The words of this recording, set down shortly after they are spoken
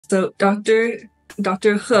So, Dr.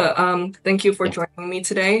 He, thank you for joining me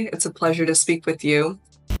today. It's a pleasure to speak with you.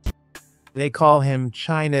 They call him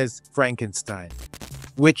China's Frankenstein,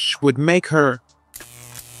 which would make her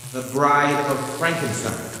the Bride of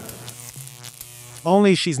Frankenstein.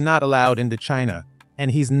 Only she's not allowed into China,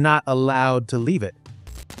 and he's not allowed to leave it.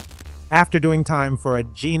 After doing time for a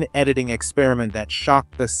gene editing experiment that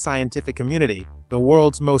shocked the scientific community, the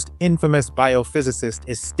world's most infamous biophysicist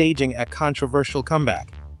is staging a controversial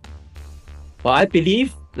comeback. Well, I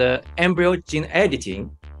believe the embryo gene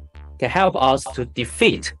editing can help us to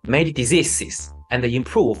defeat many diseases and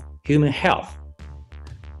improve human health.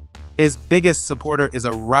 His biggest supporter is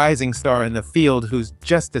a rising star in the field who's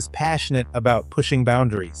just as passionate about pushing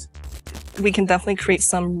boundaries. We can definitely create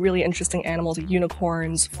some really interesting animals, like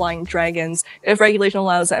unicorns, flying dragons. If regulation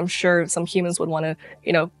allows it, I'm sure some humans would want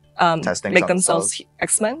to, make themselves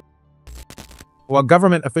X-Men. While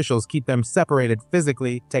government officials keep them separated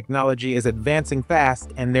physically, technology is advancing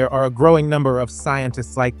fast, and there are a growing number of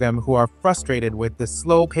scientists like them who are frustrated with the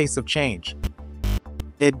slow pace of change.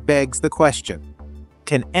 It begs the question,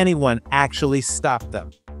 can anyone actually stop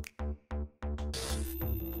them?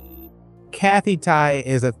 Cathy Tie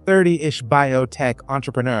is a 30-ish biotech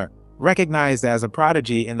entrepreneur, recognized as a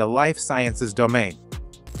prodigy in the life sciences domain.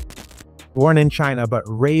 Born in China but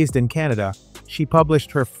raised in Canada, she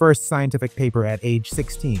published her first scientific paper at age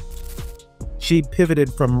 16. She pivoted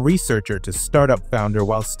from researcher to startup founder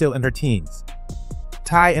while still in her teens.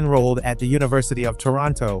 Tie enrolled at the University of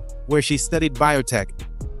Toronto, where she studied biotech.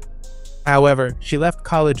 However, she left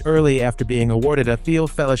college early after being awarded a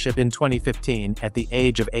field fellowship in 2015 at the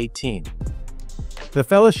age of 18. The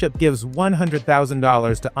fellowship gives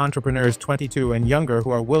 $100,000 to entrepreneurs 22 and younger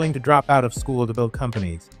who are willing to drop out of school to build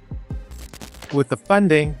companies. With the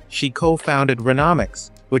funding, she co-founded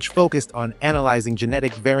Renomics, which focused on analyzing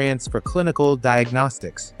genetic variants for clinical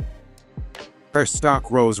diagnostics. Her stock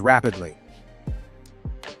rose rapidly.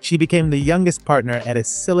 She became the youngest partner at a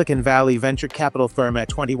Silicon Valley venture capital firm at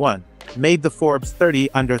 21, made the Forbes 30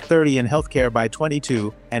 under 30 in healthcare by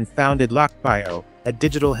 22, and founded Locke Bio, a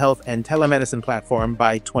digital health and telemedicine platform,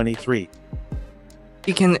 by 23.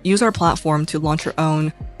 You can use our platform to launch your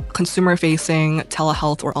own consumer-facing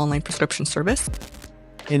telehealth or online prescription service.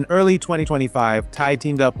 In early 2025, Tie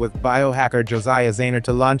teamed up with biohacker Josiah Zayner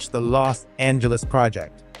to launch the Los Angeles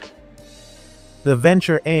Project. The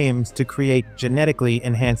venture aims to create genetically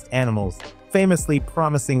enhanced animals, famously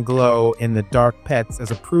promising glow-in-the-dark pets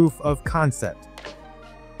as a proof of concept.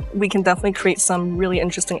 We can definitely create some really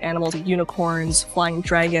interesting animals, like unicorns, flying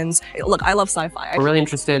dragons. Look, I love sci-fi. We're really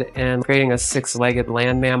interested in creating a six-legged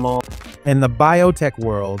land mammal. In the biotech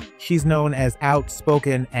world, she's known as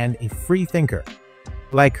outspoken and a free thinker.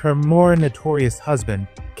 Like her more notorious husband,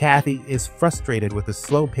 Cathy is frustrated with the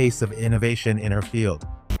slow pace of innovation in her field.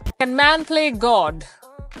 Can man play God?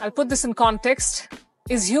 I'll put this in context.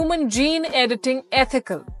 Is human gene editing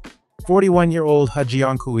ethical? 41-year-old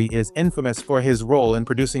Jiankui is infamous for his role in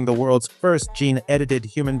producing the world's first gene-edited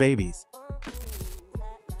human babies.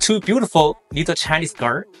 Two beautiful little Chinese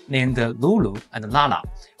girls named Lulu and Lala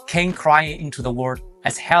came crying into the world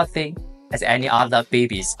as healthy as any other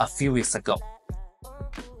babies a few weeks ago.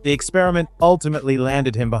 The experiment ultimately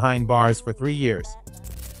landed him behind bars for 3 years.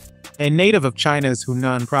 A native of China's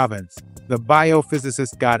Hunan province, the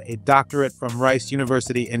biophysicist got a doctorate from Rice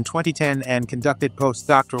University in 2010 and conducted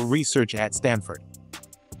postdoctoral research at Stanford.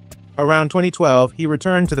 Around 2012, he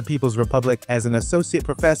returned to the People's Republic as an associate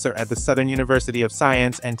professor at the Southern University of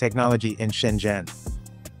Science and Technology in Shenzhen.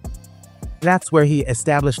 That's where he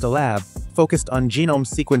established a lab focused on genome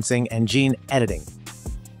sequencing and gene editing.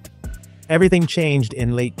 Everything changed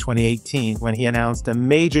in late 2018 when he announced a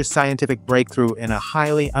major scientific breakthrough in a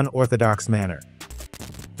highly unorthodox manner.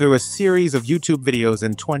 Through a series of YouTube videos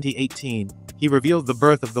in 2018, he revealed the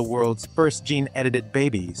birth of the world's first gene-edited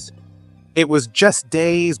babies. It was just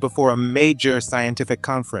days before a major scientific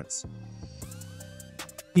conference.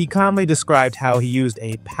 He calmly described how he used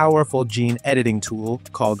a powerful gene-editing tool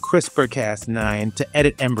called CRISPR-Cas9 to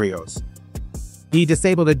edit embryos. He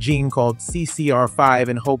disabled a gene called CCR5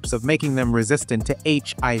 in hopes of making them resistant to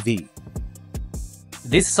HIV.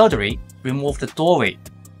 This surgery removed the doorway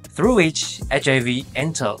through which HIV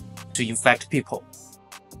entered to infect people.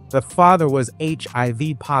 The father was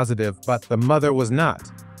HIV positive, but the mother was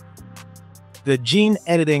not. The gene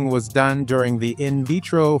editing was done during the in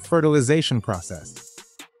vitro fertilization process.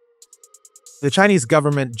 The Chinese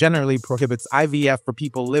government generally prohibits IVF for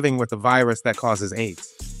people living with the virus that causes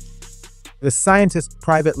AIDS. The scientist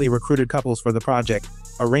privately recruited couples for the project,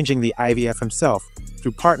 arranging the IVF himself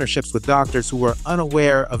through partnerships with doctors who were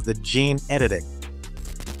unaware of the gene editing.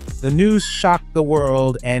 The news shocked the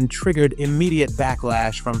world and triggered immediate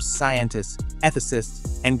backlash from scientists,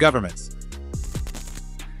 ethicists, and governments.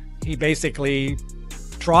 He basically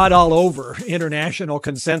trod all over international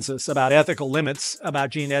consensus about ethical limits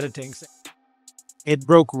about gene editing. It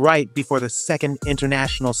broke right before the Second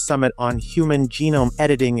International Summit on Human Genome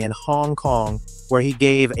Editing in Hong Kong, where he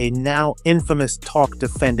gave a now infamous talk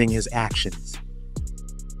defending his actions.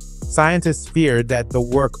 Scientists feared that the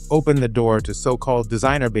work opened the door to so-called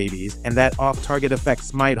designer babies and that off-target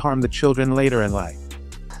effects might harm the children later in life.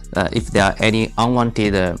 If there are any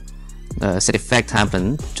unwanted side effects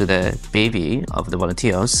happen to the baby of the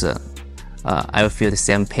volunteers, I will feel the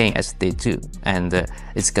same pain as they do, and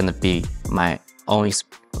it's gonna be my own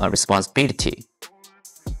responsibility.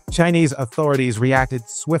 Chinese authorities reacted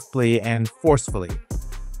swiftly and forcefully.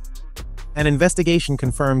 An investigation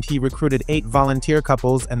confirmed he recruited 8 volunteer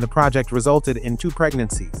couples, and the project resulted in 2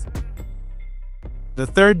 pregnancies. The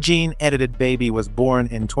third gene-edited baby was born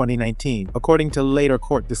in 2019, according to later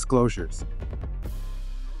court disclosures.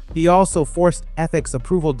 He also forced ethics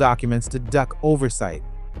approval documents to duck oversight.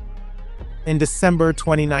 In December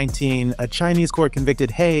 2019, a Chinese court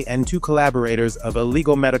convicted He and 2 collaborators of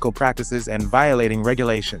illegal medical practices and violating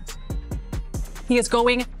regulations. He is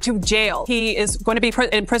going to jail. He is going to be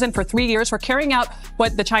in prison for 3 years for carrying out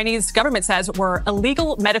what the Chinese government says were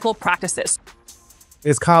illegal medical practices.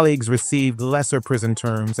 His colleagues received lesser prison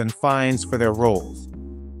terms and fines for their roles.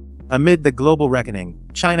 Amid the global reckoning,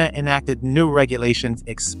 China enacted new regulations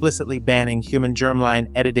explicitly banning human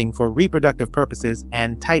germline editing for reproductive purposes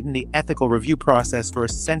and tightened the ethical review process for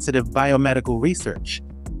sensitive biomedical research.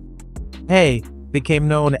 He became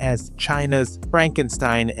known as China's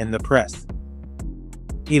Frankenstein in the press.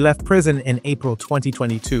 He left prison in April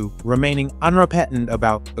 2022, remaining unrepentant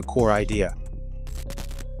about the core idea.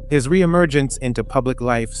 His reemergence into public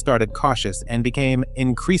life started cautious and became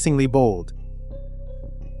increasingly bold.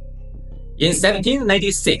 In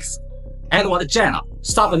 1796, Edward Jenner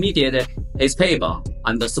submitted his paper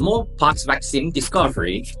on the smallpox vaccine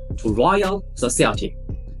discovery to Royal Society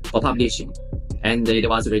for publishing, and it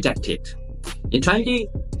was rejected. In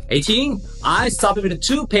 2018, I submitted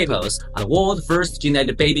 2 papers on world's first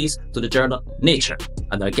gene-edited babies to the journal Nature,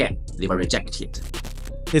 and again, they were rejected.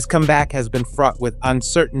 His comeback has been fraught with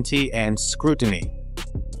uncertainty and scrutiny.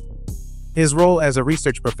 His role as a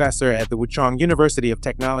research professor at the Wuchang University of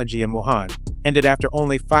Technology in Wuhan ended after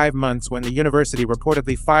only 5 months when the university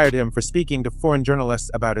reportedly fired him for speaking to foreign journalists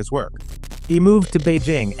about his work. He moved to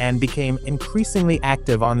Beijing and became increasingly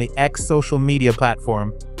active on the X social media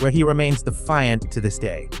platform, where he remains defiant to this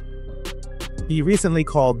day. He recently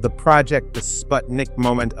called the project the Sputnik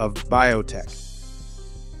moment of biotech.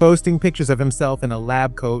 Posting pictures of himself in a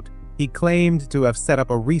lab coat, he claimed to have set up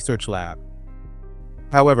a research lab.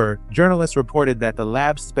 However, journalists reported that the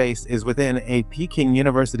lab space is within a Peking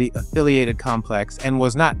University-affiliated complex and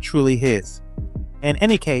was not truly his. In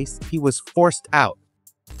any case, he was forced out.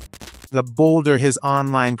 The bolder his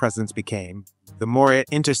online presence became, the more it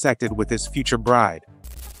intersected with his future bride.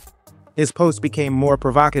 His posts became more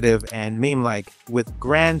provocative and meme-like, with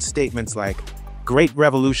grand statements like, "Great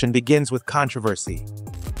revolution begins with controversy."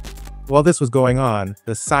 While this was going on,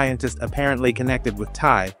 the scientist apparently connected with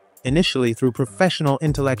Tie, initially through professional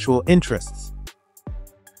intellectual interests.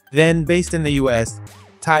 Then, based in the US,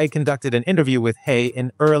 Tie conducted an interview with He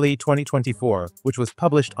in early 2024, which was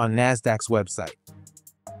published on NASDAQ's website.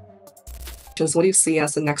 What do you see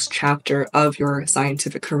as the next chapter of your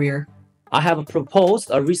scientific career? I have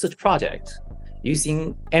proposed a research project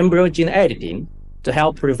using embryo gene editing to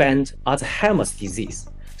help prevent Alzheimer's disease,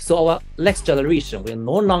 so our next generation will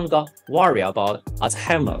no longer worry about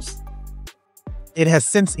Alzheimer's. It has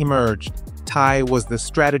since emerged, Tie was the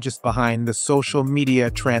strategist behind the social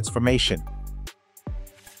media transformation.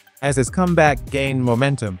 As his comeback gained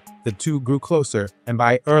momentum, the two grew closer, and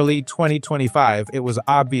by early 2025, it was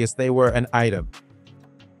obvious they were an item.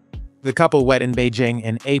 The couple wed in Beijing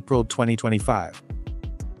in April 2025.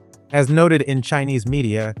 As noted in Chinese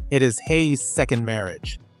media, it is He's second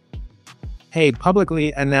marriage. He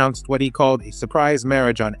publicly announced what he called a surprise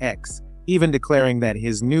marriage on X, even declaring that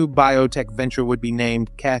his new biotech venture would be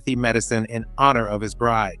named Cathy Medicine in honor of his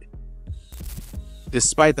bride.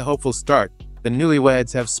 Despite the hopeful start, the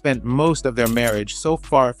newlyweds have spent most of their marriage so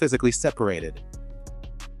far physically separated.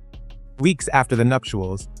 Weeks after the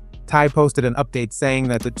nuptials, Tie posted an update saying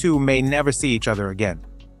that the two may never see each other again.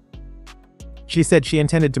 She said she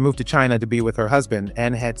intended to move to China to be with her husband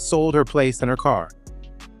and had sold her place and her car.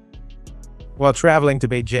 While traveling to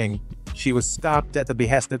Beijing, she was stopped at the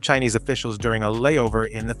behest of Chinese officials during a layover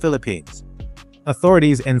in the Philippines.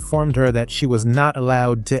 Authorities informed her that she was not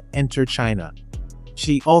allowed to enter China.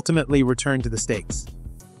 she ultimately returned to the States.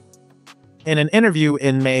 In an interview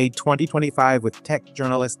in May 2025 with tech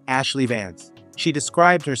journalist Ashley Vance, she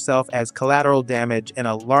described herself as collateral damage in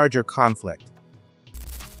a larger conflict.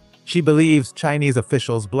 She believes Chinese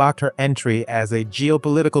officials blocked her entry as a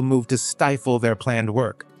geopolitical move to stifle their planned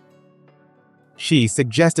work. She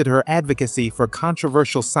suggested her advocacy for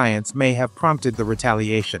controversial science may have prompted the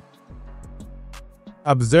retaliation.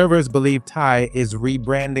 Observers believe Tai is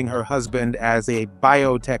rebranding her husband as a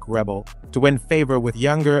biotech rebel to win favor with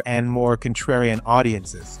younger and more contrarian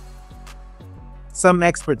audiences. Some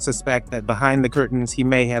experts suspect that behind the curtains he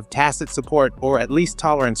may have tacit support or at least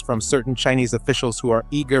tolerance from certain Chinese officials who are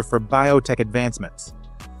eager for biotech advancements.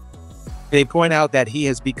 They point out that he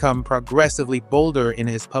has become progressively bolder in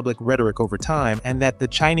his public rhetoric over time and that the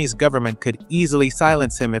Chinese government could easily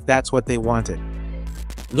silence him if that's what they wanted.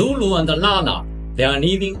 Lulu and Lana, they are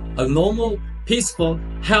living a normal, peaceful,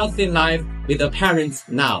 healthy life with their parents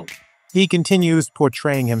now. He continues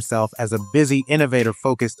portraying himself as a busy innovator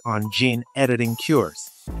focused on gene editing cures.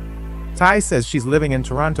 Tai says she's living in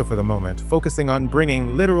Toronto for the moment, focusing on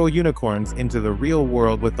bringing literal unicorns into the real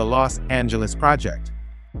world with the Los Angeles project.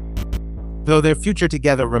 Though their future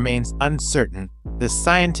together remains uncertain, the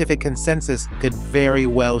scientific consensus could very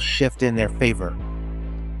well shift in their favor.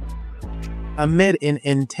 Amid an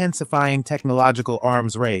intensifying technological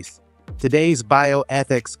arms race, today's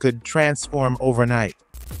bioethics could transform overnight.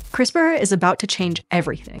 CRISPR is about to change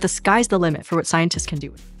everything. The sky's the limit for what scientists can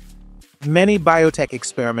do. Many biotech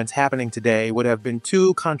experiments happening today would have been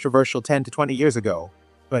too controversial 10 to 20 years ago,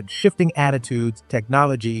 but shifting attitudes,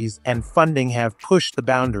 technologies, and funding have pushed the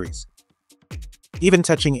boundaries. Even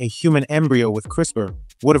touching a human embryo with CRISPR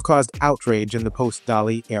would have caused outrage in the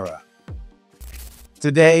post-Dali era.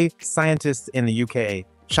 Today, scientists in the UK,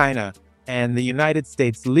 China, and the United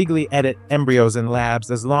States legally edit embryos in labs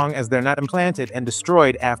as long as they're not implanted and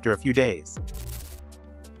destroyed after a few days.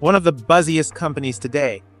 One of the buzziest companies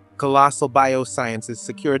today, Colossal Biosciences,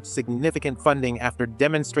 secured significant funding after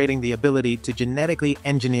demonstrating the ability to genetically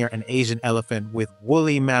engineer an Asian elephant with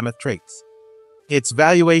woolly mammoth traits. Its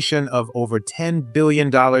valuation of over $10 billion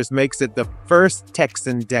makes it the first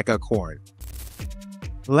Texan decacorn.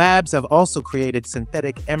 Labs have also created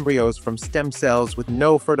synthetic embryos from stem cells with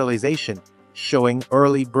no fertilization, showing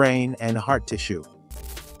early brain and heart tissue.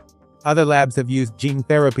 Other labs have used gene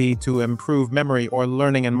therapy to improve memory or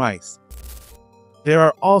learning in mice. There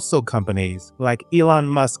are also companies like Elon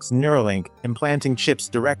Musk's Neuralink implanting chips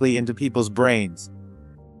directly into people's brains.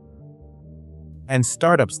 And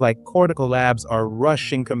startups like Cortical Labs are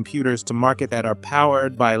rushing computers to market that are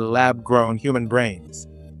powered by lab-grown human brains.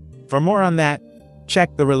 For more on that,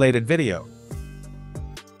 check the related video.